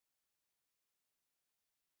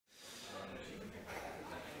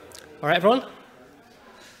All right, everyone?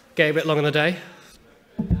 Getting a bit long in the day.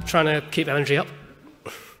 Trying to keep energy up.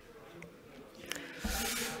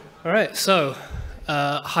 All right, so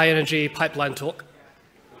high energy pipeline talk.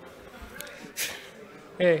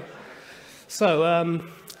 Hey. So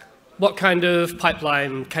what kind of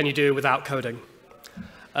pipeline can you do without coding?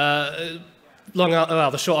 The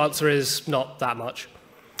short answer is not that much.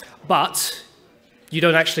 But you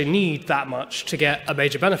don't actually need that much to get a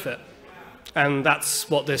major benefit. And that's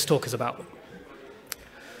what this talk is about.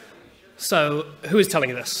 So who is telling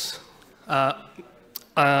you this? Me,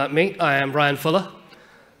 I am Ryan Fuller.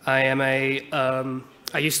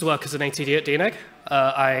 I used to work as an ATD at DNEG.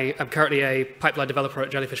 I am currently a pipeline developer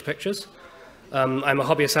at Jellyfish Pictures. I'm a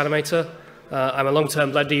hobbyist animator. I'm a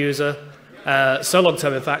long-term Blender user. So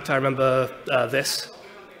long-term, in fact, I remember this.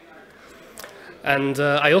 And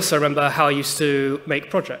I also remember how I used to make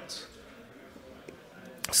projects.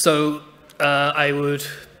 So I would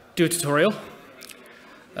do a tutorial.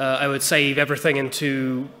 I would save everything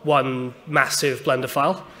into one massive Blender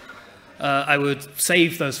file. I would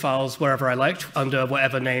save those files wherever I liked, under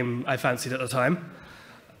whatever name I fancied at the time.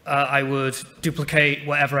 I would duplicate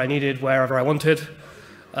whatever I needed, wherever I wanted.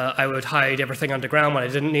 I would hide everything underground when I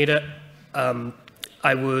didn't need it.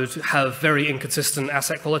 I would have very inconsistent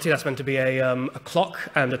asset quality. That's meant to be a clock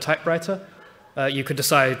and a typewriter. You could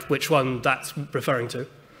decide which one that's referring to.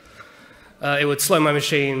 It would slow my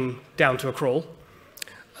machine down to a crawl.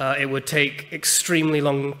 It would take extremely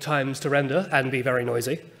long times to render and be very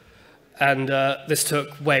noisy. And this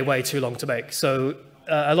took way, way too long to make. So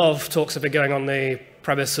a lot of talks have been going on the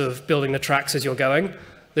premise of building the tracks as you're going.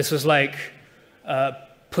 This was like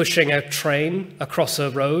pushing a train across a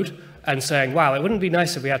road and saying, wow, it wouldn't be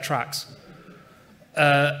nice if we had tracks.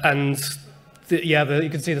 You can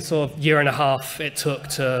see the sort of year and a half it took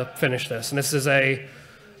to finish this. And this is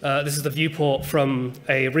the viewport from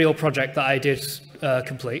a real project that I did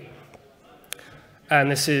complete. And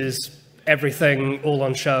this is everything all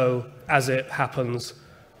on show as it happens.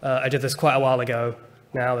 I did this quite a while ago.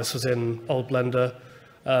 Now this was in old Blender.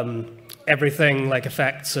 Everything like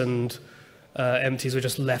effects and empties were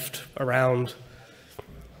just left around.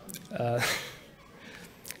 I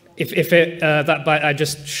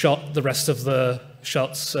just shot the rest of the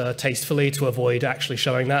shots tastefully to avoid actually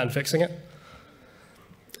showing that and fixing it.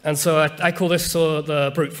 And so I call this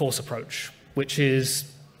the brute force approach, which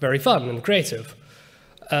is very fun and creative.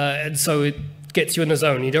 And so it gets you in the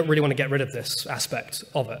zone. You don't really want to get rid of this aspect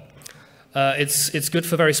of it. It's good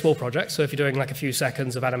for very small projects. So if you're doing like a few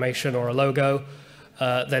seconds of animation or a logo,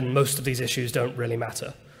 then most of these issues don't really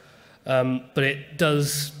matter. But it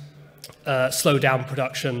does slow down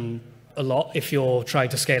production a lot if you're trying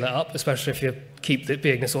to scale it up, especially if you keep it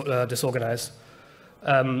being disorganized.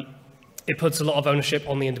 It puts a lot of ownership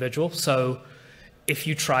on the individual. So if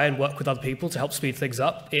you try and work with other people to help speed things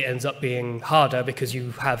up, it ends up being harder because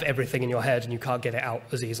you have everything in your head and you can't get it out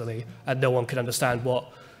as easily, and no one can understand what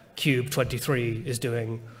cube 23 is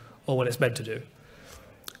doing or what it's meant to do.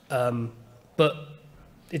 But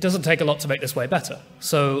it doesn't take a lot to make this way better.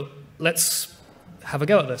 So let's have a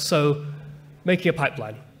go at this. So making a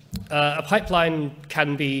pipeline. A pipeline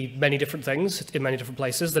can be many different things in many different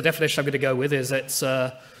places. The definition I'm going to go with is it's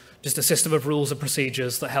just a system of rules and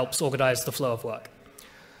procedures that helps organize the flow of work.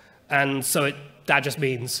 And so that just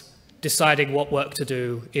means deciding what work to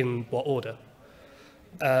do in what order.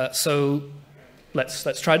 So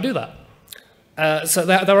let's try and do that. So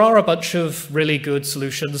there are a bunch of really good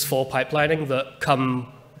solutions for pipelining that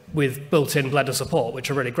come with built-in Blender support,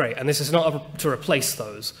 which are really great. And this is not to replace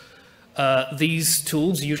those. These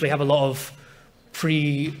tools usually have a lot of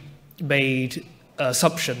pre-made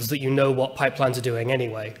assumptions that you know what pipelines are doing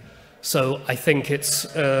anyway. So I think it's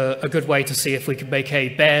a good way to see if we could make a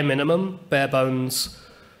bare minimum, bare bones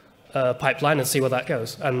pipeline and see where that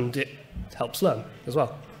goes. And it helps learn as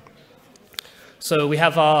well. So we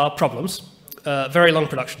have our problems. Very long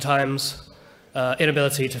production times,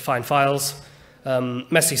 inability to find files,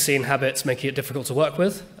 messy scene habits making it difficult to work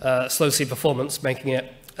with, slow scene performance making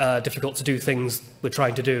it difficult to do things we're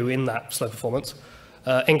trying to do in that slow performance,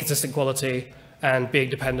 inconsistent quality, and being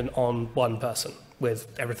dependent on one person, with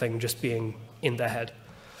everything just being in their head,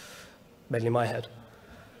 mainly my head.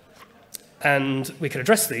 And we can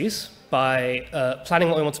address these by planning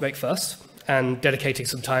what we want to make first and dedicating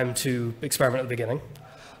some time to experiment at the beginning,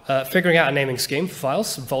 figuring out a naming scheme for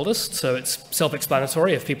files and folders, so it's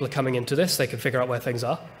self-explanatory. If people are coming into this, they can figure out where things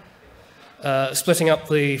are. Splitting up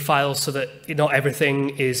the files so that not everything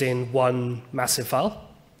is in one massive file.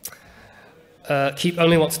 Keep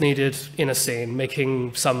only what's needed in a scene,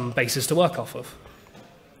 making some bases to work off of.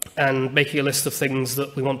 And making a list of things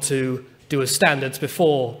that we want to do as standards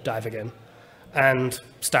before diving in, and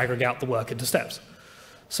staggering out the work into steps.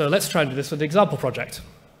 So let's try and do this with an example project,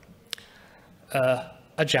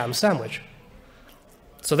 a jam sandwich.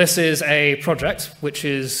 So this is a project which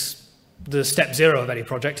is the step 0 of any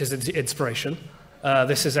project is inspiration.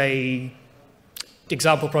 This is a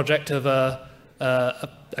example project of a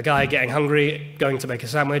guy getting hungry, going to make a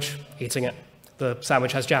sandwich, eating it. The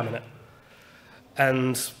sandwich has jam in it.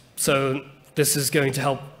 And so this is going to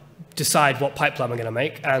help decide what pipeline we're going to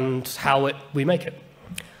make and how we make it.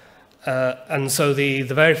 And so the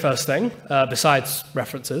very first thing, besides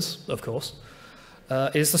references, of course,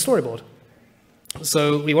 is the storyboard.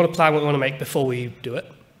 So we want to plan what we want to make before we do it.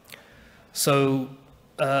 So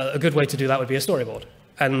a good way to do that would be a storyboard.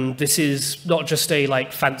 And this is not just a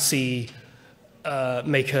fancy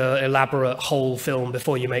make an elaborate whole film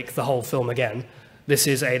before you make the whole film again. This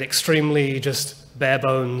is an extremely just bare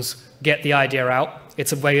bones, get the idea out.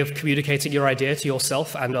 It's a way of communicating your idea to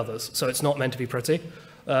yourself and others. So it's not meant to be pretty.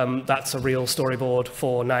 That's a real storyboard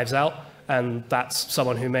for Knives Out, and that's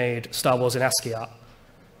someone who made Star Wars in ASCII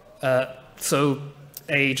art. So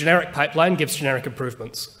a generic pipeline gives generic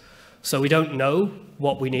improvements. So we don't know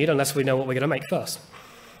what we need unless we know what we're going to make first.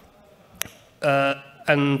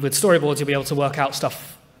 And with storyboards, you'll be able to work out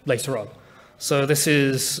stuff later on. So this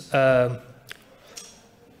is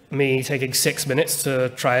me taking 6 minutes to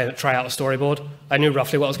try out a storyboard. I knew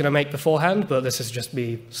roughly what I was going to make beforehand, but this is just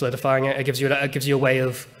me solidifying it. It gives you a way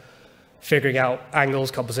of figuring out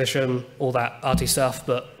angles, composition, all that arty stuff,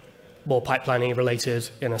 but more pipelining related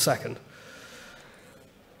in a second.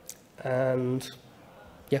 And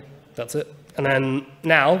yeah, that's it. And then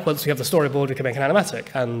now, once we have the storyboard, we can make an animatic.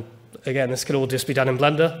 And again, this can all just be done in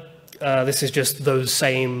Blender. This is just those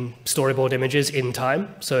same storyboard images in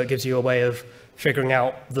time. So it gives you a way of figuring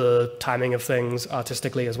out the timing of things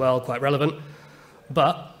artistically as well, quite relevant.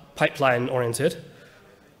 But pipeline-oriented,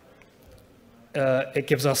 it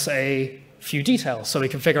gives us a few details. So we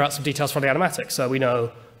can figure out some details from the animatic. So we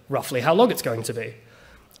know roughly how long it's going to be.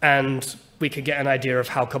 And we can get an idea of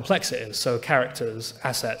how complex it is. So characters,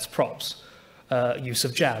 assets, props, use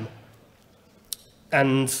of jam.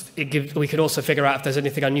 And we can also figure out if there's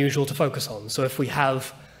anything unusual to focus on. So if we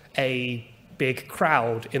have a big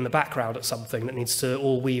crowd in the background at something that needs to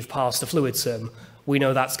all weave past a fluid sim, we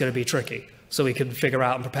know that's going to be tricky. So we can figure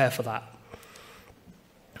out and prepare for that.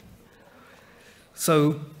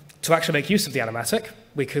 So to actually make use of the animatic,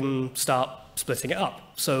 we can start splitting it up.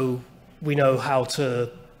 So we know how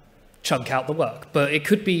to chunk out the work. But it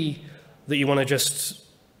could be that you want to just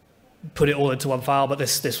put it all into one file, but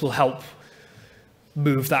this will help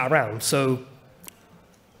move that around. So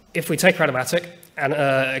if we take our animatic and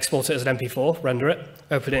export it as an MP4, render it,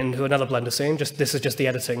 open it into another Blender scene, this is just the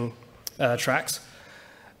editing tracks,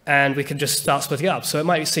 and we can just start splitting it up. So it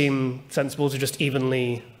might seem sensible to just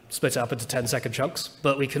evenly split it up into 10-second chunks,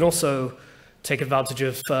 but we can also take advantage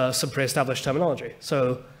of some pre-established terminology.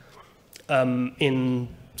 So in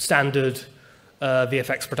standard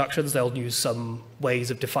VFX productions, they'll use some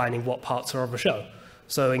ways of defining what parts are of a show.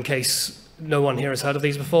 So in case no one here has heard of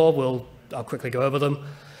these before, I'll quickly go over them.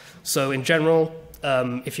 So in general,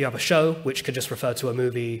 if you have a show, which could just refer to a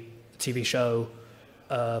movie, a TV show,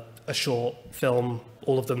 a short film,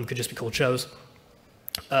 all of them could just be called shows,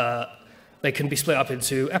 they can be split up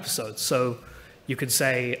into episodes. So you could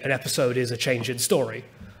say an episode is a change in story.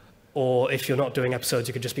 Or if you're not doing episodes,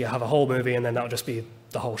 you could just have a whole movie, and then that'll just be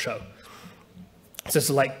the whole show. So it's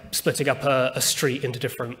like splitting up a street into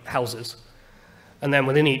different houses. And then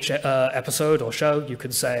within each episode or show, you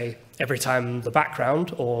could say every time the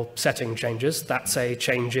background or setting changes, that's a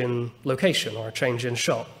change in location or a change in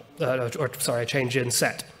shot, a change in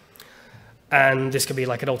set. And this could be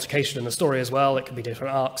like an altercation in the story as well. It could be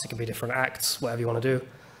different arcs, it could be different acts, whatever you want to do.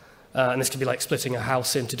 And this could be like splitting a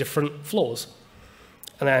house into different floors.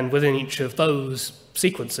 And then within each of those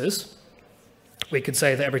sequences, we could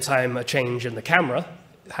say that every time a change in the camera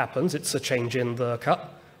happens, it's a change in the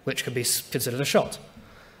cut, which could be considered a shot.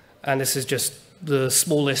 And this is just the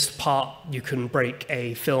smallest part you can break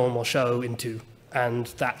a film or show into, and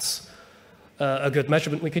that's a good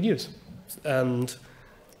measurement we could use. And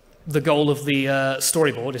the goal of the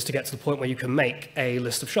storyboard is to get to the point where you can make a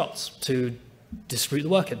list of shots to distribute the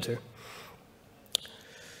work into.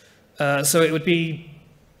 So it would be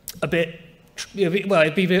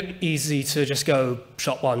it'd be a bit easy to just go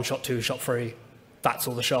shot 1, shot 2, shot 3, that's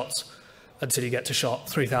all the shots, until you get to shot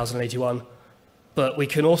 3081. But we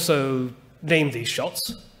can also name these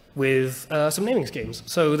shots with some naming schemes.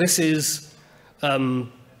 So this is,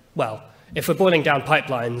 well, if we're boiling down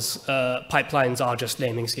pipelines, pipelines are just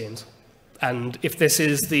naming schemes. And if this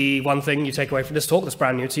is the one thing you take away from this talk that's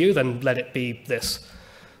brand new to you, then let it be this.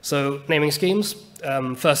 So naming schemes,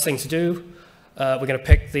 first thing to do, we're going to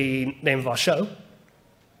pick the name of our show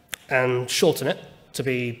and shorten it to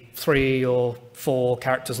be 3 or 4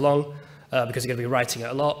 characters long, because you're going to be writing it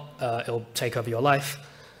a lot. It'll take over your life.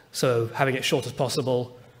 So having it short as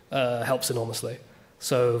possible helps enormously.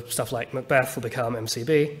 So stuff like Macbeth will become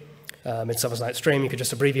MCB. Midsummer's Night's Dream, you could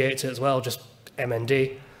just abbreviate it as well, just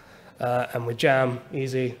MND. And with jam,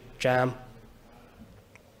 easy, jam.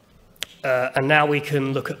 And now we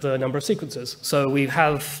can look at the number of sequences. So we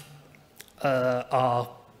have our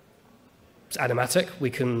animatic. We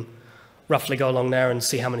can roughly go along there and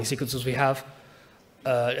see how many sequences we have,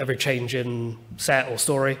 every change in set or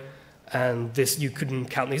story. And this, you can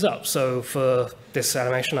count these up. So for this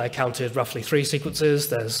animation, I counted roughly 3 sequences.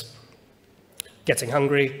 There's getting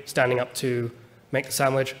hungry, standing up to make the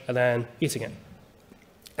sandwich, and then eating it.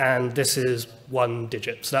 And this is 1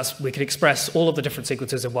 digit. So that's, we can express all of the different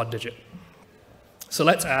sequences in 1 digit. So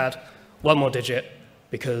let's add 1 more digit,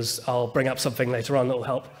 because I'll bring up something later on that will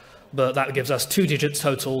help. But that gives us 2 digits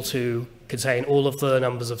total to contain all of the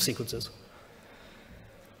numbers of sequences.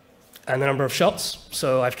 And the number of shots.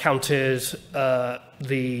 So I've counted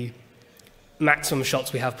the maximum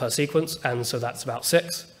shots we have per sequence, and so that's about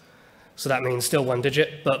 6. So that means still 1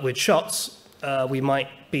 digit, but with shots, we might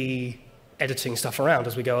be editing stuff around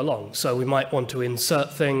as we go along. So we might want to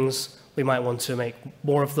insert things, we might want to make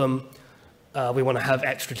more of them, we want to have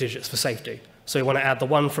extra digits for safety. So we want to add the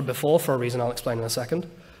 1 from before for a reason I'll explain in a second,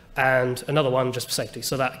 and another 1 just for safety.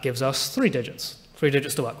 So that gives us 3 digits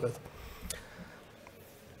to work with.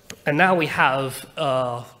 And now we have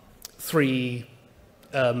 3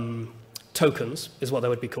 tokens, is what they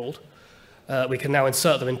would be called. We can now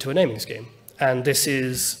insert them into a naming scheme. And this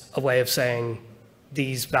is a way of saying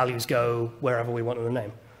these values go wherever we want in the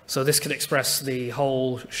name. So this can express the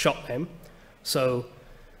whole shot name. So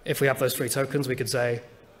if we have those 3 tokens, we could say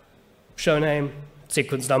show name,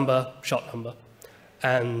 sequence number, shot number.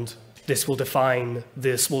 And this will define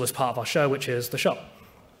the smallest part of our show, which is the shot.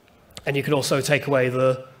 And you can also take away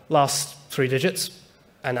the last 3 digits,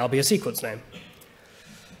 and that'll be a sequence name.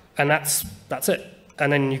 And that's it.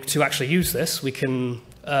 And then to actually use this, we can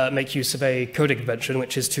make use of a coding convention,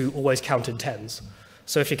 which is to always count in tens.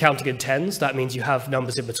 So if you're counting in tens, that means you have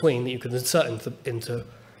numbers in between that you can insert into.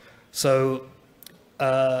 So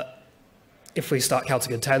if we start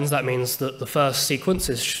counting in tens, that means that the first sequence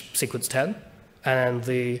is sequence 10, and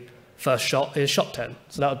the first shot is shot 10.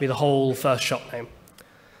 So that would be the whole first shot name.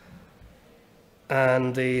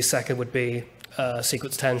 And the second would be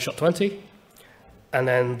sequence 10, shot 20. And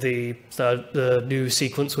then the new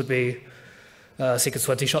sequence would be sequence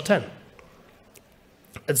 20, shot 10.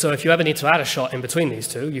 And so if you ever need to add a shot in between these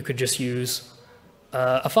two, you could just use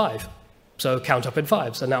a 5. So count up in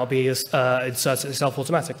 5s, and that'll be inserts itself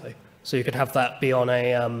automatically. So you can have that be on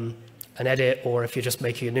an edit, or if you're just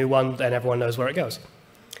making a new one, then everyone knows where it goes.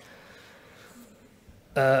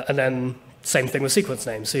 And then same thing with sequence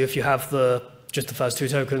names. So if you have just the first 2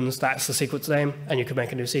 tokens, that's the sequence name, and you can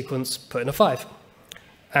make a new sequence, put in a 5.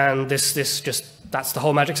 And that's the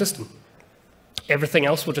whole magic system. Everything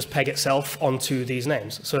else will just peg itself onto these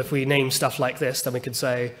names. So if we name stuff like this, then we could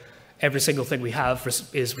say every single thing we have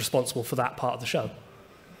is responsible for that part of the show.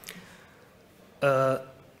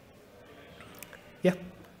 Yeah.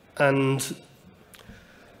 And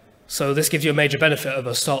so this gives you a major benefit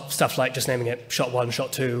over stuff like just naming it shot 1,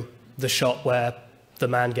 shot 2, the shot where the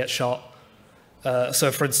man gets shot.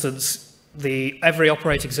 So for instance, every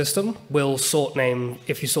operating system will sort name,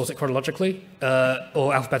 if you sort it chronologically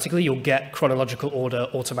or alphabetically, you'll get chronological order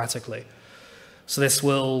automatically. So this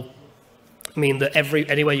will mean that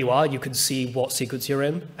anywhere you are, you can see what sequence you're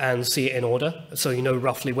in and see it in order, so you know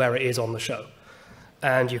roughly where it is on the show.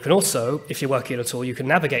 And you can also, if you're working at a tool, you can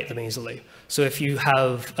navigate them easily. So if you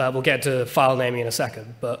have, we'll get to file naming in a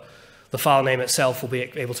second, but the file name itself will be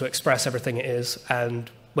able to express everything it is, and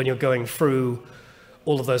when you're going through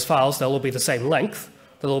all of those files, they'll all be the same length,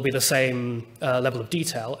 they'll all be the same level of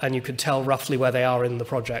detail, and you can tell roughly where they are in the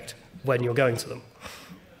project when you're going to them.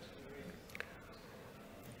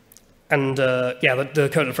 And yeah, the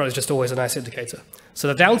code up front is just always a nice indicator. So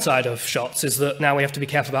the downside of shots is that now we have to be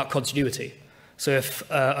careful about continuity. So if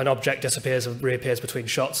an object disappears and reappears between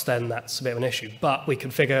shots, then that's a bit of an issue. But we can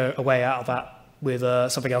figure a way out of that with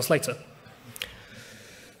something else later.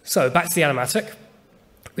 So back to the animatic.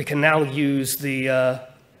 We can now use the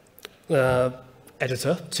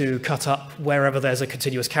editor to cut up wherever there's a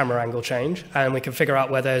continuous camera angle change, and we can figure out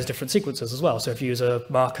where there's different sequences as well. So if you use a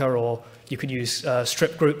marker, or you could use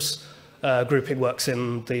strip groups, grouping works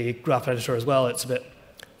in the graph editor as well. It's a bit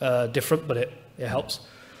different, but it helps.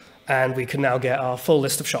 And we can now get our full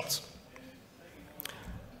list of shots.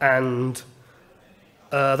 And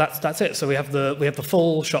that's it. So we have the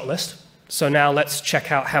full shot list. So now let's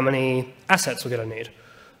check out how many assets we're going to need.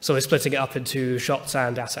 So we're splitting it up into shots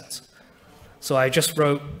and assets. So I just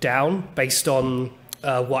wrote down, based on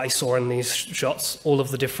what I saw in these shots, all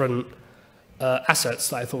of the different assets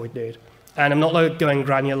that I thought we'd need. And I'm not going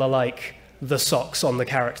granular like the socks on the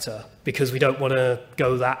character, because we don't want to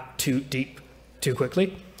go that too deep too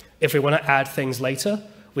quickly. If we want to add things later,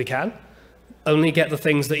 we can. Only get the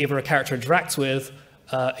things that either a character interacts with,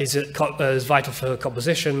 is vital for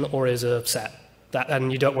composition, or is a set.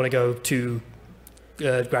 And you don't want to go too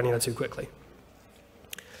granular too quickly.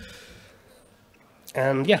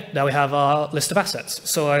 And yeah, now we have our list of assets.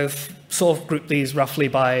 So I've sort of grouped these roughly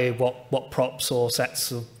by what props or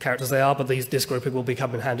sets of characters they are, but this grouping will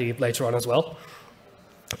become in handy later on as well.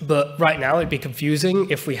 But right now it'd be confusing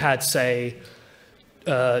if we had, say,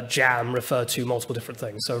 jam refer to multiple different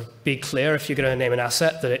things. So be clear if you're going to name an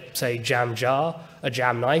asset that it say jam jar, a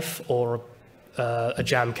jam knife, or a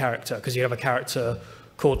jam character, because you have a character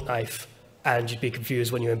called knife, and you'd be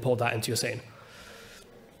confused when you import that into your scene.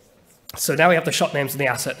 So now we have the shot names and the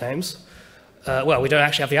asset names. Well, we don't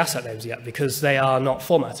actually have the asset names yet because they are not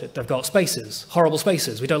formatted. They've got spaces, horrible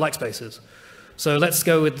spaces. We don't like spaces. So let's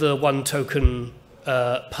go with the 1 token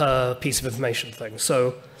per piece of information thing.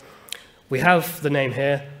 So we have the name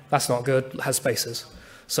here. That's not good. It has spaces.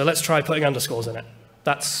 So let's try putting underscores in it.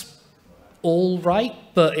 That's all right,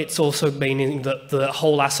 but it's also meaning that the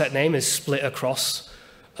whole asset name is split across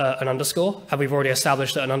an underscore. And we've already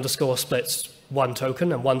established that an underscore splits 1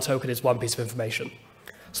 token, and 1 token is 1 piece of information.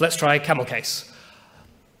 So let's try camel case.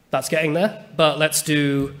 That's getting there, but let's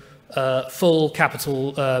do full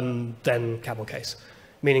capital, then camel case,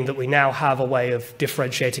 meaning that we now have a way of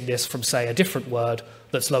differentiating this from, say, a different word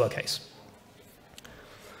that's lowercase.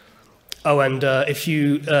 Oh, and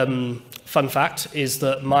fun fact is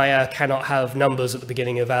that Maya cannot have numbers at the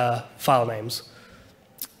beginning of our file names,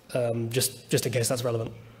 just in case that's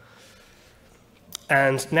relevant.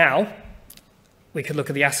 And now we can look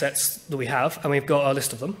at the assets that we have, and we've got a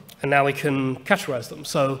list of them, and now we can categorize them.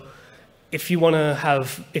 So if you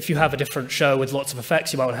have a different show with lots of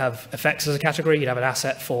effects, you might want to have effects as a category. You'd have an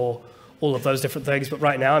asset for all of those different things, but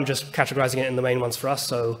right now I'm just categorizing it in the main ones for us.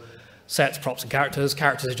 So sets, props, and characters.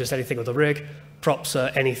 Characters are just anything with a rig. Props are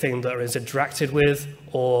anything that is interacted with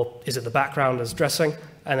or is in the background as dressing,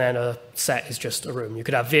 and then a set is just a room. You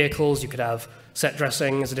could have vehicles, you could have set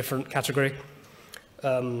dressing as a different category.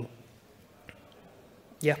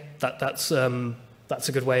 Yeah, that's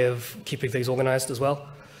a good way of keeping things organized as well.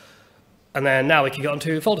 And then now we can get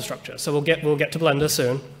onto folder structure. So we'll get to Blender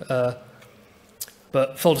soon.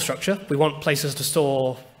 But folder structure, we want places to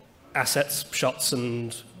store assets, shots,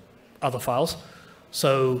 and other files.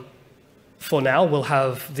 So for now, we'll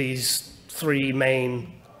have these 3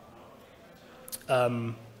 main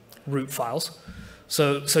root files.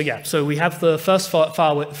 So we have the first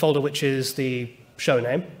folder, which is the show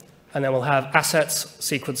name. And then we'll have assets,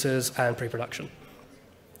 sequences, and pre-production.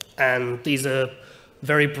 And these are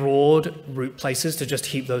very broad root places to just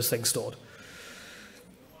keep those things stored.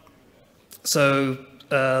 So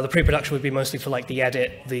the pre-production would be mostly for like the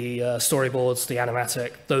edit, the storyboards, the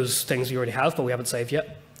animatic, those things we already have, but we haven't saved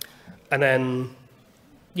yet. And then,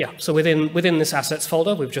 yeah, so within this assets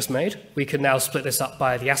folder we've just made, we can now split this up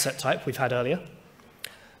by the asset type we've had earlier.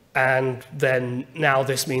 And then now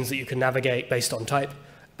this means that you can navigate based on type.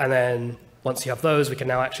 And then once you have those, we can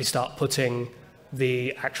now actually start putting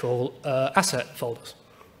the actual asset folders.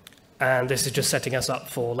 And this is just setting us up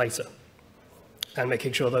for later and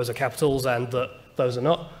making sure those are capitals and that those are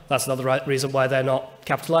not. That's another reason why they're not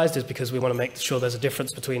capitalized, is because we want to make sure there's a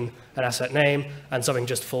difference between an asset name and something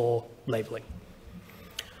just for labeling.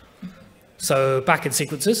 So back in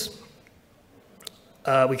sequences,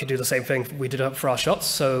 we could do the same thing we did for our shots.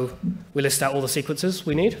 So we list out all the sequences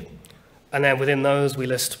we need. And then within those, we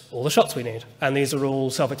list all the shots we need. And these are all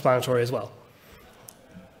self-explanatory as well.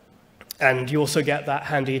 And you also get that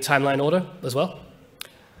handy timeline order as well.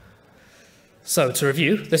 So to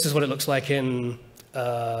review, this is what it looks like in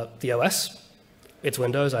the OS. It's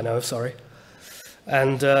Windows, I know, sorry.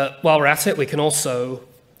 And while we're at it, we can also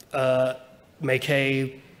make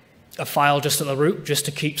a file just at the root, just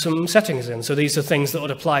to keep some settings in. So these are things that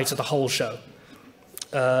would apply to the whole show.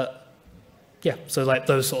 Yeah, so like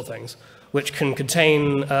those sort of things, which can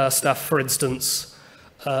contain stuff, for instance,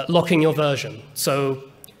 locking your version. So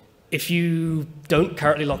if you don't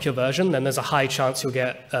currently lock your version, then there's a high chance you'll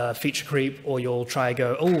get feature creep, or you'll try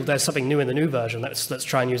go, oh, there's something new in the new version, let's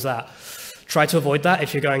try and use that. Try to avoid that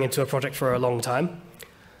if you're going into a project for a long time.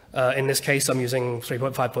 In this case, I'm using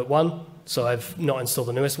 3.5.1, so I've not installed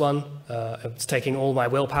the newest one. It's taking all my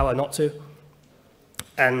willpower not to.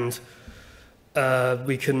 And then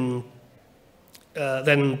we can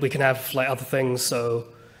have like other things. So,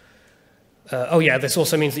 oh yeah, this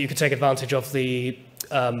also means that you can take advantage of the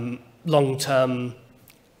long-term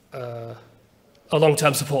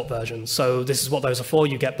support version. So this is what those are for.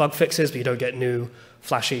 You get bug fixes, but you don't get new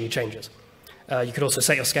flashy changes. You could also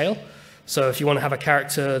set your scale. So if you want to have a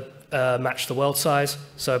character match the world size,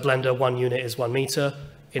 so Blender, 1 unit is 1 meter.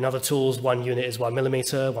 In other tools, 1 unit is 1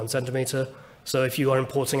 millimeter, 1 centimeter. So if you are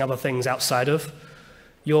importing other things outside of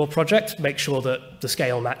your project, make sure that the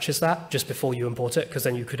scale matches that just before you import it, because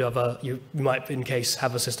then you could have you might, in case,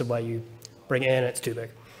 have a system where you bring it in and it's too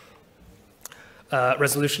big.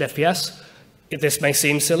 Resolution FPS. This may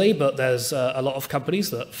seem silly, but there's a lot of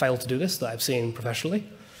companies that fail to do this that I've seen professionally.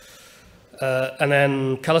 And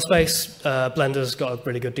then color space, Blender's got a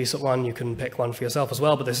really good, decent one. You can pick one for yourself as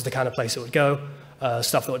well, but this is the kind of place it would go.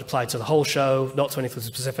 Stuff that would apply to the whole show, not to anything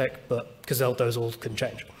specific, but because those all can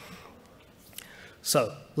change.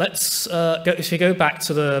 So let's if you go back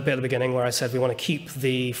to the bit at the beginning where I said we want to keep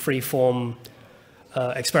the free-form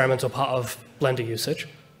experimental part of Blender usage,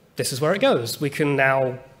 this is where it goes. We can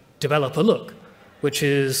now develop a look, which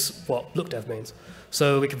is what look dev means.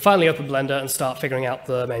 So we can finally open Blender and start figuring out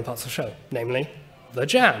the main parts of the show, namely the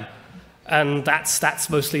jam. And that's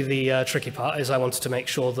mostly the tricky part, is I wanted to make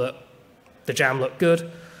sure that the jam looked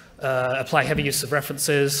good, apply heavy use of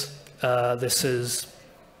references. This is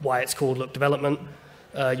why it's called look development.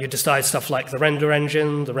 You decide stuff like the render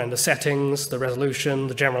engine, the render settings, the resolution,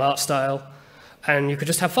 the general art style, and you could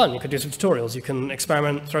just have fun. You could do some tutorials. You can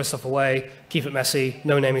experiment, throw stuff away, keep it messy,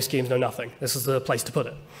 no naming schemes, no nothing. This is the place to put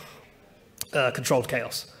it. Controlled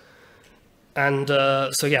chaos. And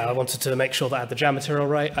so yeah, I wanted to make sure that I had the jam material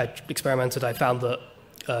right. I experimented. I found that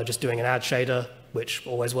just doing an add shader, which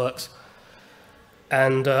always works.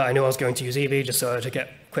 And I knew I was going to use Eevee just so to get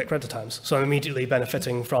quick render times. So I'm immediately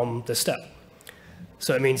benefiting from this step.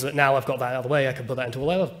 So it means that now I've got that out of the way, I can put that into all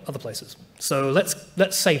other places. So let's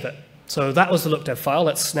save it. So that was the look dev file.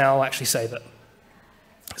 Let's now actually save it.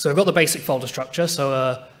 So we've got the basic folder structure,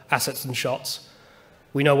 so assets and shots.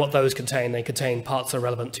 We know what those contain. They contain parts that are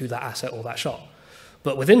relevant to that asset or that shot.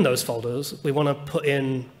 But within those folders, we want to put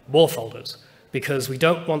in more folders because we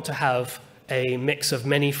don't want to have a mix of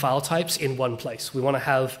many file types in one place. We want to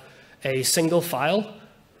have a single file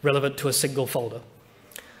relevant to a single folder.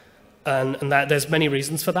 And that there's many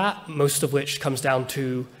reasons for that, most of which comes down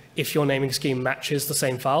to if your naming scheme matches the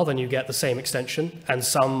same file, then you get the same extension, and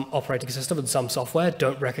some operating system and some software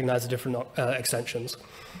don't recognize the different extensions.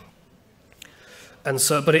 And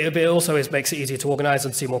so, but it also makes it easier to organize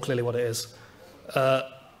and see more clearly what it is.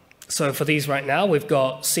 So for these right now, we've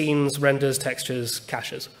got scenes, renders, textures,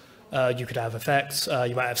 caches. You could have effects,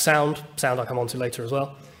 you might have sound. Sound I'll come on to later as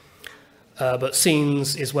well. But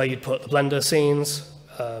scenes is where you'd put the Blender scenes,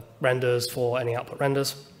 renders for any output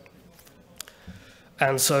renders.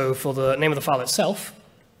 And so for the name of the file itself,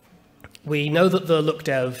 we know that the look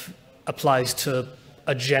dev applies to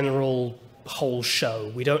a general whole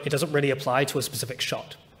show. It doesn't really apply to a specific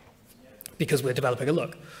shot because we're developing a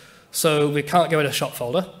look. So we can't go in a shot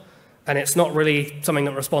folder, and it's not really something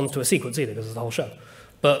that responds to a sequence either because it's the whole show.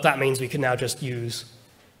 But that means we can now just use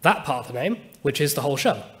that part of the name, which is the whole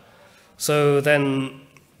show. So then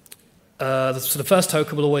the first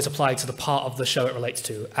token will always apply to the part of the show it relates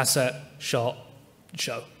to, asset, shot,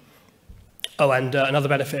 show. Oh, and another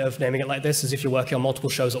benefit of naming it like this is if you're working on multiple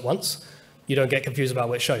shows at once, you don't get confused about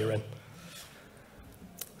which show you're in.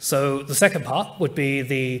 So the second part would be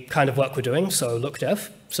the kind of work we're doing, so look dev,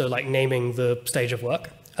 so like naming the stage of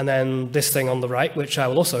work. And then this thing on the right, which I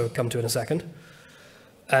will also come to in a second.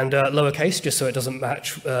 And lowercase, just so it doesn't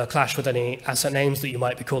clash with any asset names that you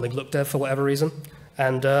might be calling look dev for whatever reason.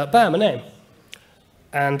 And bam, a name.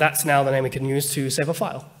 And that's now the name we can use to save a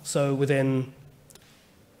file. So within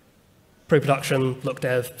pre-production, look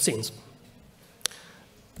dev, scenes.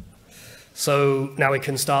 So now we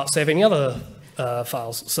can start saving the other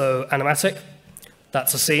files. So animatic,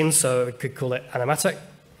 that's a scene, so we could call it animatic.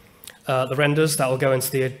 The renders, that will go into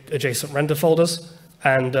the adjacent render folders.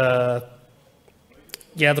 And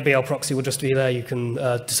yeah, the BL proxy will just be there. You can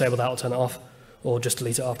disable that or turn it off, or just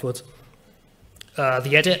delete it afterwards.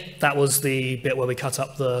 The edit, that was the bit where we cut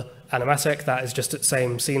up the animatic. That is just its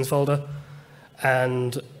same scenes folder.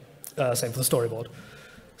 And same for the storyboard.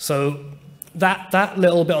 So that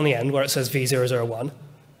little bit on the end where it says V001,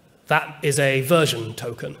 that is a version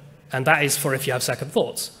token. And that is for if you have second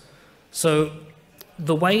thoughts. So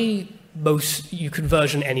the way you can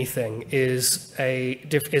version anything is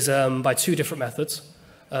by two different methods.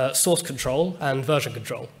 source control and version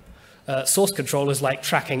control. Source control is like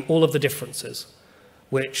tracking all of the differences,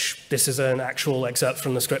 which this is an actual excerpt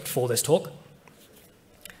from the script for this talk.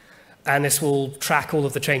 And this will track all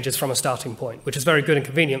of the changes from a starting point, which is very good and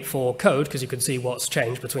convenient for code because you can see what's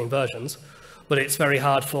changed between versions. But it's very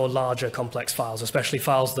hard for larger complex files, especially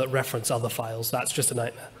files that reference other files. That's just a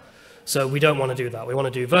nightmare. So we don't want to do that. We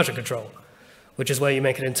want to do version control, which is where you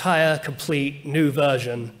make an entire, complete new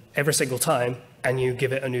version every single time, and you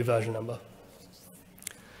give it a new version number.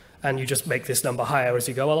 And you just make this number higher as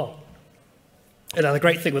you go along. And now the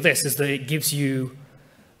great thing with this is that it gives you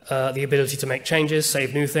the ability to make changes,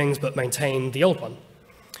 save new things, but maintain the old one.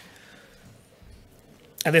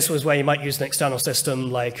 And this was where you might use an external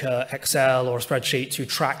system like Excel or a spreadsheet to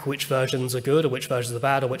track which versions are good or which versions are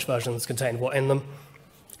bad or which versions contain what in them.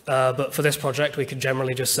 But for this project, we can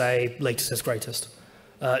generally just say latest is greatest.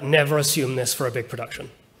 Never assume this for a big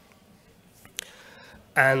production.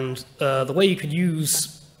 And the way you could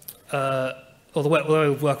use, or the way we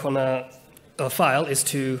work on a file is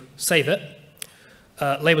to save it,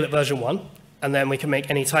 label it version 1, and then we can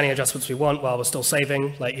make any tiny adjustments we want while we're still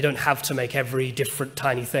saving. Like, you don't have to make every different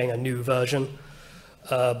tiny thing a new version.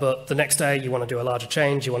 But the next day, you want to do a larger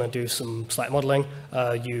change, you want to do some slight modeling,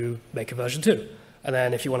 you make a version 2. And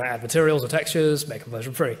then if you want to add materials or textures, make a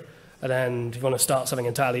version 3. And then if you want to start something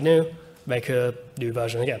entirely new, make a new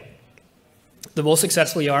version again. The more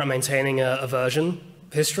successful you are at maintaining a version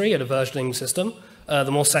history and a versioning system,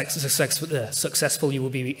 the more successful you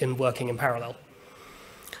will be in working in parallel.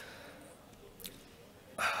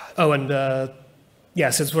 Oh, and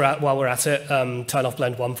yeah, since while we're at it, turn off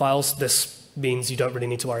blend 1 files. This means you don't really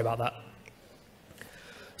need to worry about that.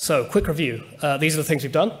 So, quick review. These are the things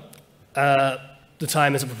we've done. The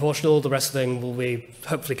time isn't proportional. The rest of the thing will be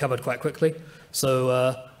hopefully covered quite quickly.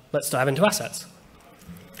 So let's dive into assets.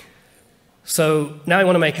 So now we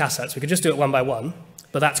want to make assets. We could just do it one by one,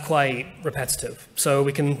 but that's quite repetitive. So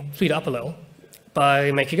we can speed it up a little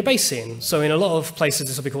by making a base scene. So in a lot of places,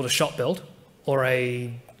 this will be called a shot build or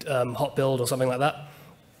a hot build or something like that.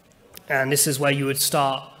 And this is where you would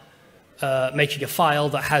start making a file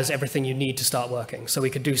that has everything you need to start working. So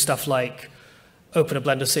we could do stuff like open a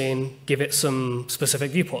Blender scene, give it some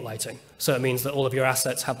specific viewport lighting. So it means that all of your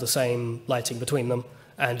assets have the same lighting between them,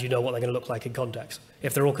 and you know what they're going to look like in context.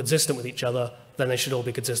 If they're all consistent with each other, then they should all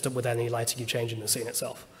be consistent with any lighting you change in the scene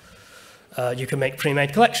itself. You can make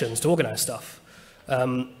pre-made collections to organize stuff.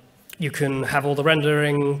 You can have all the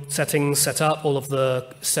rendering settings set up, all of the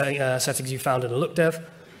settings you found in a look dev,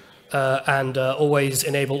 and always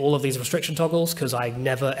enable all of these restriction toggles, because I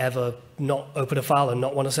never, ever not open a file and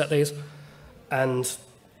not want to set these. And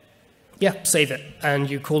yeah, save it. And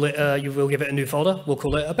you call it, you will give it a new folder. We'll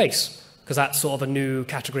call it a base, because that's sort of a new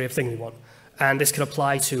category of thing we want. And this can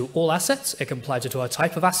apply to all assets. It can apply to a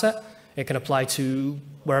type of asset. It can apply to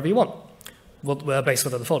wherever you want. We're based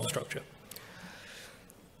within the folder structure.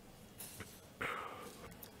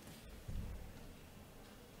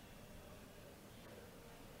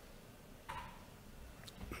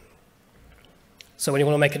 So when you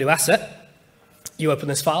want to make a new asset, you open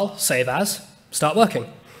this file, save as, start working.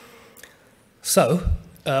 So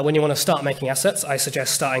when you want to start making assets, I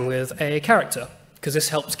suggest starting with a character, because this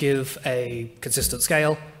helps give a consistent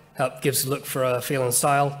scale, gives a look for a feel and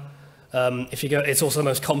style. If you go, it's also the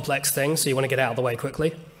most complex thing, so you want to get it out of the way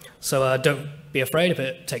quickly. So don't be afraid if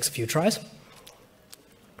it takes a few tries.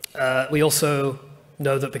 We also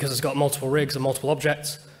know that because it's got multiple rigs and multiple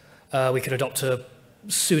objects, we can adopt a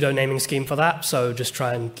pseudo naming scheme for that, so just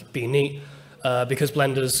try and be neat. Because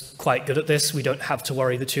Blender's quite good at this, we don't have to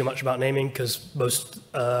worry too much about naming, because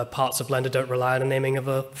most parts of Blender don't rely on a naming of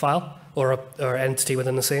a file or an entity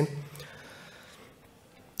within the scene.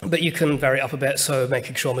 But you can vary it up a bit, so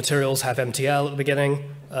making sure materials have MTL at the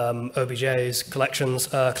beginning, OBJs, collections.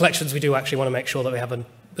 Collections, we do actually want to make sure that we have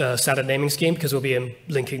a standard naming scheme, because we'll be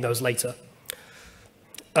linking those later.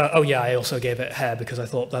 Oh yeah, I also gave it hair, because I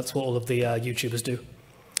thought that's what all of the YouTubers do.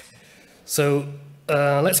 So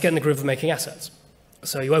let's get in the groove of making assets.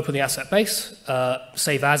 So you open the asset base,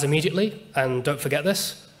 save as immediately, and don't forget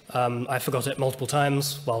this. I forgot it multiple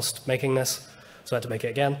times whilst making this, so I had to make it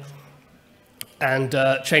again. And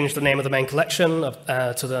change the name of the main collection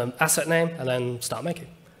to the asset name, and then start making.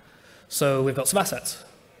 So we've got some assets.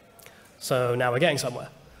 So now we're getting somewhere.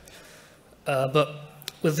 But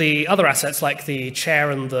with the other assets, like the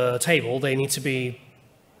chair and the table, they need to be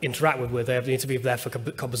interacted with. They need to be there for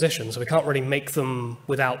composition. So we can't really make them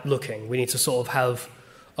without looking. We need to sort of have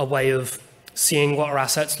a way of seeing what our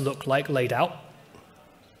assets look like laid out.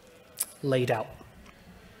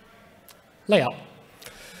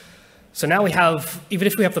 So now we have, even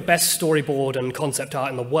if we have the best storyboard and concept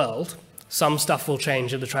art in the world, some stuff will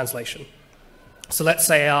change in the translation. So let's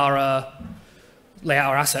say lay out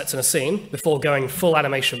our assets in a scene before going full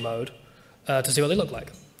animation mode to see what they look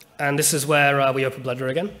like. And this is where we open Blender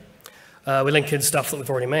again. We link in stuff that we've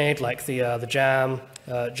already made, like the jam,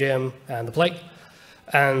 gym, and the plate,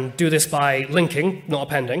 and do this by linking, not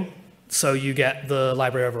appending, so you get the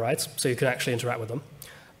library overrides, so you can actually interact with them.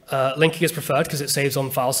 Linking is preferred because it saves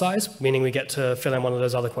on file size, meaning we get to fill in one of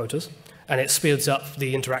those other quotas, and it speeds up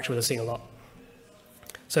the interaction with the scene a lot.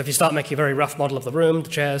 So if you start making a very rough model of the room, the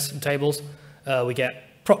chairs and tables, we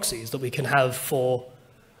get proxies that we can have for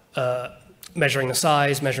measuring the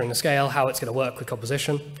size, measuring the scale, how it's going to work with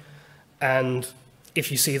composition. And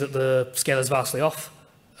if you see that the scale is vastly off,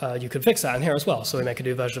 you can fix that in here as well. So we make a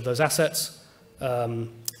new version of those assets,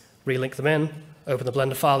 relink them in, open the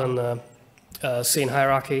Blender file in the scene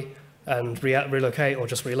hierarchy, and relocate or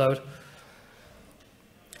just reload.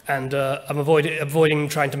 And I'm avoiding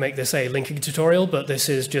trying to make this a linking tutorial, but this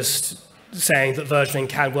is just saying that versioning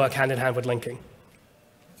can work hand in hand with linking.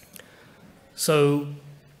 So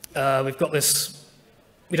we've got this.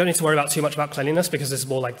 We don't need to worry about too much about cleanliness because this is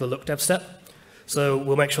more like the look dev step. So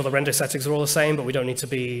we'll make sure the render settings are all the same, but we don't need to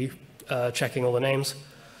be checking all the names.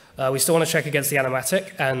 We still want to check against the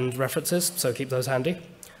animatic and references, so keep those handy.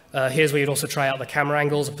 Here's where you'd also try out the camera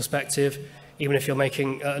angles and perspective. Even if you're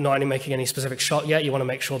not only making any specific shot yet, you want to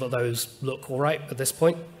make sure that those look all right at this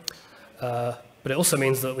point. But it also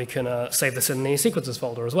means that we can save this in the sequences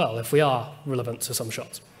folder as well, if we are relevant to some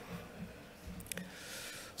shots.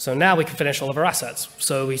 So now we can finish all of our assets.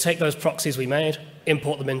 So we take those proxies we made,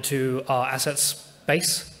 import them into our assets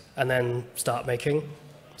base, and then start making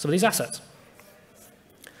some of these assets.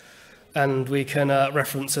 And we can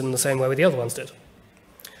reference in the same way with the other ones did.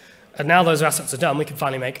 And now those assets are done, we can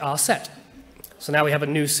finally make our set. So now we have a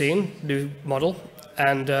new scene, new model,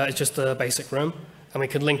 and it's just the basic room. And we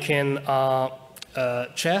can link in our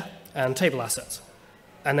chair and table assets.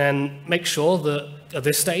 And then make sure that at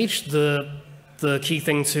this stage, the key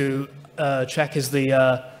thing to check is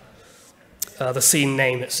the scene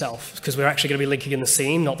name itself, because we're actually going to be linking in the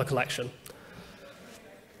scene, not the collection.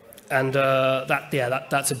 And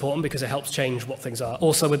that's important because it helps change what things are.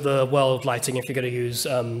 Also with the world lighting, if you're going to use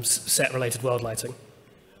set-related world lighting.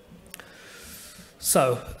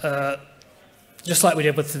 So just like we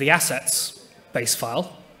did with the assets base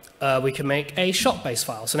file, we can make a shot base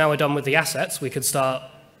file. So now we're done with the assets, we can start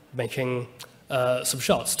making some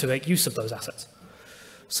shots to make use of those assets.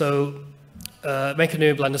 So make a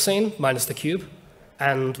new Blender scene, minus the cube,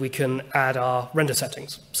 and we can add our render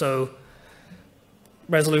settings. So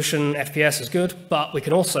resolution, FPS is good, but we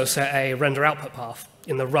can also set a render output path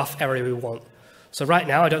in the rough area we want. So right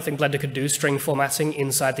now, I don't think Blender could do string formatting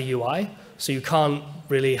inside the UI, so you can't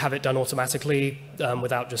really have it done automatically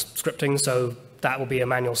without just scripting, so that will be a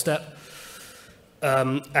manual step.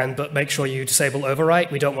 But make sure you disable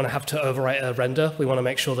overwrite. We don't want to have to overwrite a render. We want to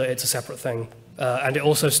make sure that it's a separate thing. And it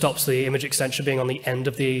also stops the image extension being on the end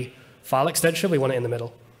of the file extension. We want it in the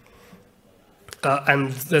middle.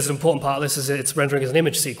 And there's an important part of this is it's rendering as an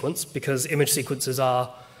image sequence, because image sequences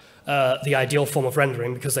are the ideal form of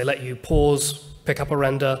rendering because they let you pause, pick up a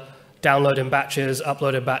render, download in batches,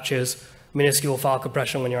 upload in batches, minuscule file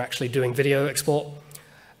compression when you're actually doing video export,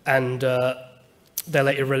 and they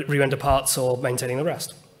let you re-render parts or maintaining the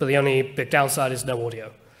rest. But the only big downside is no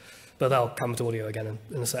audio. But I'll come to audio again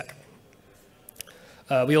in a sec.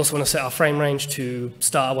 We also want to set our frame range to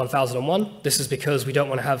start at 1001. This is because we don't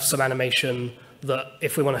want to have some animation that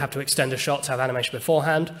if we want to have to extend a shot to have animation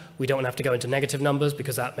beforehand, we don't want to have to go into negative numbers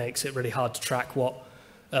because that makes it really hard to track what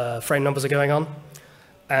frame numbers are going on.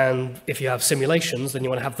 And if you have simulations, then you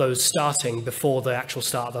want to have those starting before the actual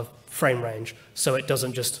start of the frame range, so it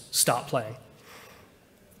doesn't just start playing.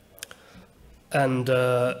 And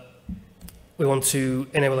we want to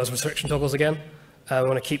enable those restriction toggles again. We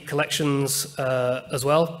want to keep collections as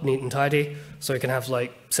well, neat and tidy, so we can have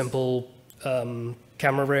like simple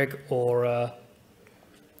camera rig, or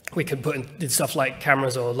we can put in stuff like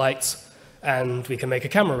cameras or lights, and we can make a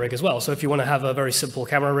camera rig as well. So if you want to have a very simple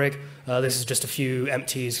camera rig, this is just a few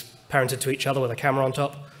empties parented to each other with a camera on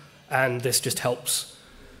top, and this just helps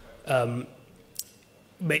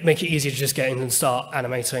make it easier to just get in and start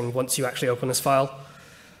animating once you actually open this file.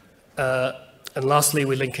 And lastly,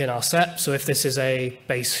 we link in our set. So if this is a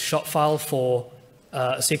base shot file for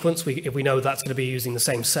a sequence, if we know that's going to be using the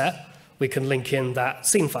same set, we can link in that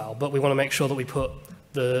scene file. But we want to make sure that we put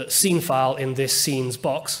the scene file in this scenes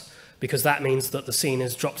box, because that means that the scene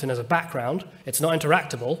is dropped in as a background. It's not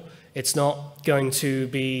interactable. It's not going to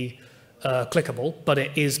be clickable, but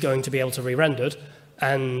it is going to be able to be rendered.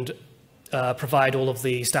 And provide all of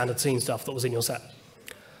the standard scene stuff that was in your set,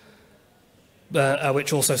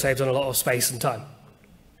 which also saves on a lot of space and time.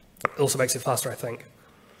 It also makes it faster, I think.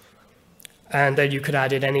 And then you could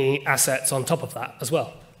add in any assets on top of that as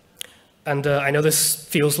well. And I know this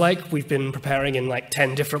feels like we've been preparing in like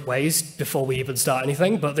 10 different ways before we even start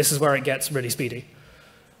anything, but this is where it gets really speedy.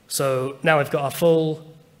 So now we've got our full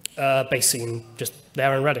base scene just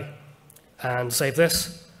there and ready. And save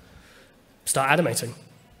this, start animating.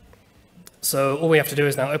 So all we have to do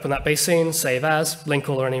is now open that base scene, save as, link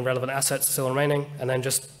all or any relevant assets still remaining, and then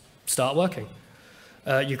just start working.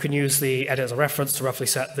 You can use the edit as a reference to roughly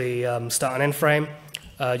set the start and end frame.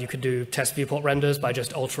 You could do test viewport renders by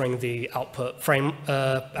just altering the output frame,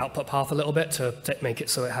 output path a little bit to make it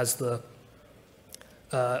so it has the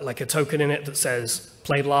like a token in it that says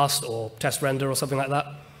play blast or test render or something like that.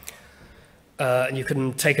 And you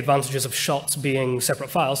can take advantages of shots being separate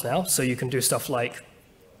files now, so you can do stuff like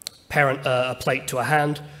parent a plate to a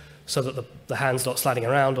hand, so that the hand's not sliding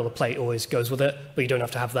around or the plate always goes with it, but you don't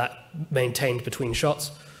have to have that maintained between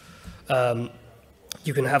shots.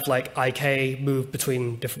 You can have like IK move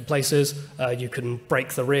between different places. You can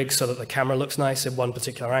break the rig so that the camera looks nice in one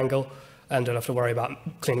particular angle and don't have to worry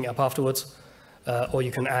about cleaning it up afterwards. Or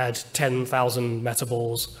you can add 10,000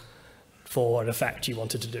 metaballs for an effect you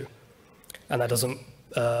wanted to do. And that doesn't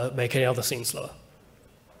make any other scene slower.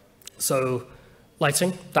 So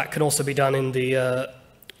lighting, that can also be done in the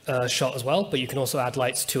shot as well, but you can also add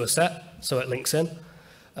lights to a set so it links in.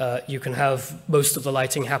 You can have most of the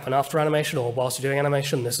lighting happen after animation or whilst you're doing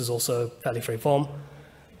animation. This is also fairly free form.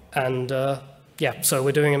 And yeah, so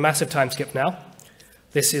we're doing a massive time skip now.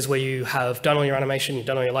 This is where you have done all your animation, you've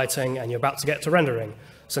done all your lighting, and you're about to get to rendering.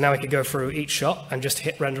 So now we could go through each shot and just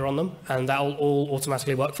hit render on them, and that will all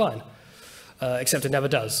automatically work fine. Except it never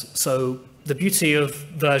does. So the beauty of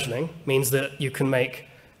versioning means that you can make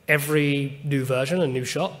every new version a new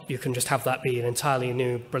shot. You can just have that be an entirely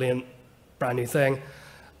new, brilliant, brand new thing.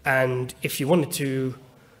 And if you wanted to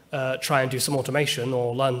try and do some automation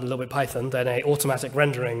or learn a little bit Python, then an automatic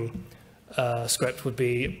rendering script would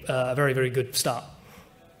be a very, very good start.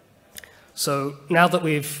 So now that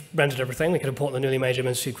we've rendered everything, we can import the newly made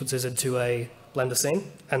image sequences into a Blender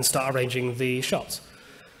scene and start arranging the shots.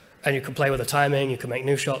 And you can play with the timing, you can make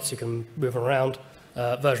new shots, you can move them around,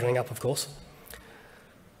 versioning up, of course.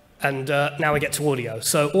 And now we get to audio.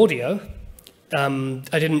 So audio, I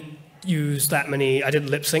didn't use that many, I didn't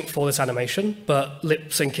lip sync for this animation, but lip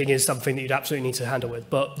syncing is something that you'd absolutely need to handle with.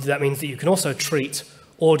 But that means that you can also treat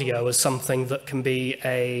audio as something that can be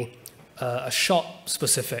a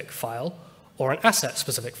shot-specific file or an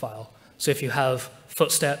asset-specific file. So if you have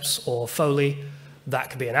footsteps or Foley,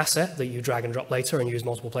 that could be an asset that you drag and drop later and use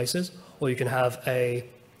multiple places. Or you can have a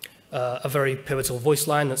very pivotal voice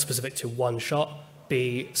line that's specific to one shot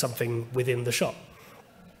be something within the shot.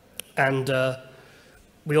 And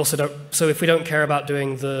we also don't, so if we don't care about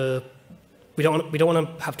doing the, we don't want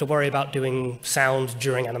to have to worry about doing sound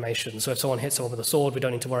during animation. So if someone hits someone with a sword, we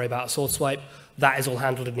don't need to worry about a sword swipe. That is all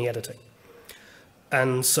handled in the editing.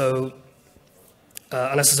 And so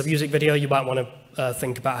unless it's a music video, you might want to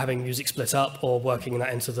think about having music split up or working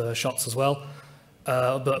that into the shots as well.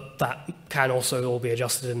 But that can also all be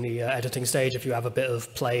adjusted in the editing stage if you have a bit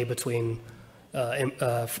of play between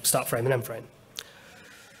start frame and end frame.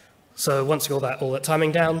 So once you got all that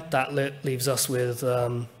timing down, that leaves us with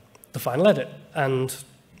the final edit. And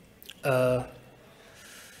yeah,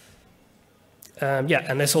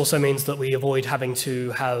 and this also means that we avoid having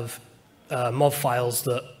to have MOV files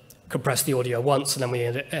that compress the audio once, and then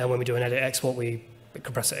when we do an edit export, we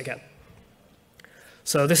compress it again.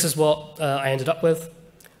 So this is what I ended up with.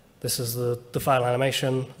 This is the final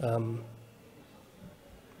animation.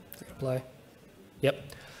 Play. Yep.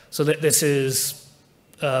 So this is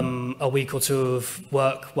a week or two of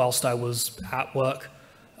work whilst I was at work.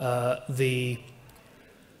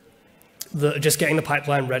 Just getting the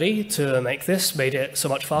pipeline ready to make this made it so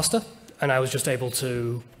much faster, and I was just able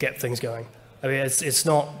to get things going. I mean, it's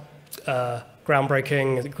not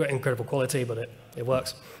groundbreaking, incredible quality, but it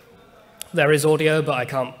works. There is audio, but I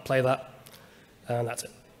can't play that, and that's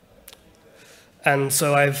it. And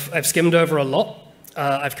so I've skimmed over a lot.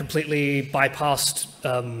 I've completely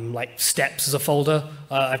bypassed like steps as a folder.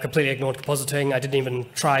 I've completely ignored compositing. I didn't even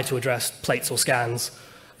try to address plates or scans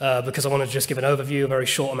because I wanted to just give an overview, a very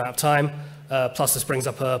short amount of time. Plus, this brings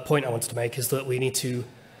up a point I wanted to make, is that we need to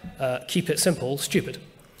keep it simple, stupid,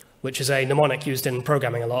 which is a mnemonic used in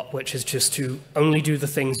programming a lot, which is just to only do the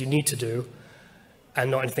things you need to do and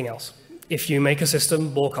not anything else. If you make a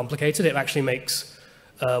system more complicated, it actually makes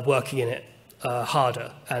working in it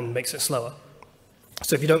harder and makes it slower.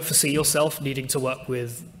 So if you don't foresee yourself needing to work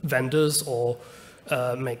with vendors or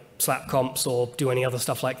make slap comps or do any other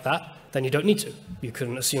stuff like that, then you don't need to. You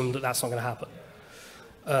can assume that that's not going to happen.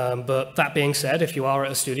 But that being said, if you are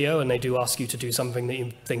at a studio and they do ask you to do something that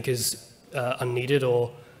you think is unneeded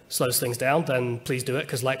or slows things down, then please do it,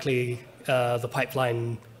 because likely the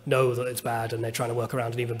pipeline know that it's bad and they're trying to work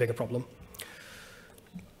around an even bigger problem.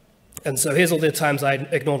 And so here's all the times I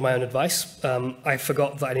ignored my own advice. I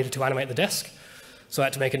forgot that I needed to animate the desk. So I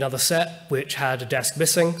had to make another set which had a desk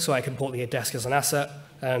missing, so I could import the desk as an asset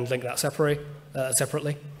and link that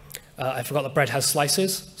separately. I forgot that bread has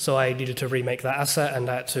slices, so I needed to remake that asset, and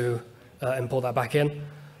I had to import that back in.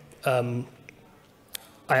 I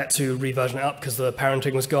had to reversion it up because the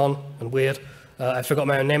parenting was gone and weird. I forgot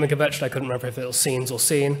my own naming convention. I couldn't remember if it was scenes or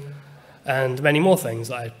scene, and many more things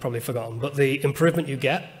that I'd probably forgotten. But the improvement you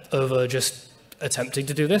get over just attempting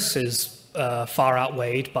to do this is far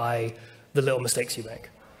outweighed by the little mistakes you make.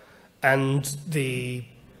 And the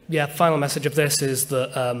final message of this is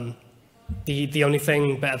that the only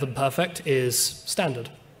thing better than perfect is standard.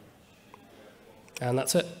 And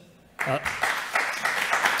that's it.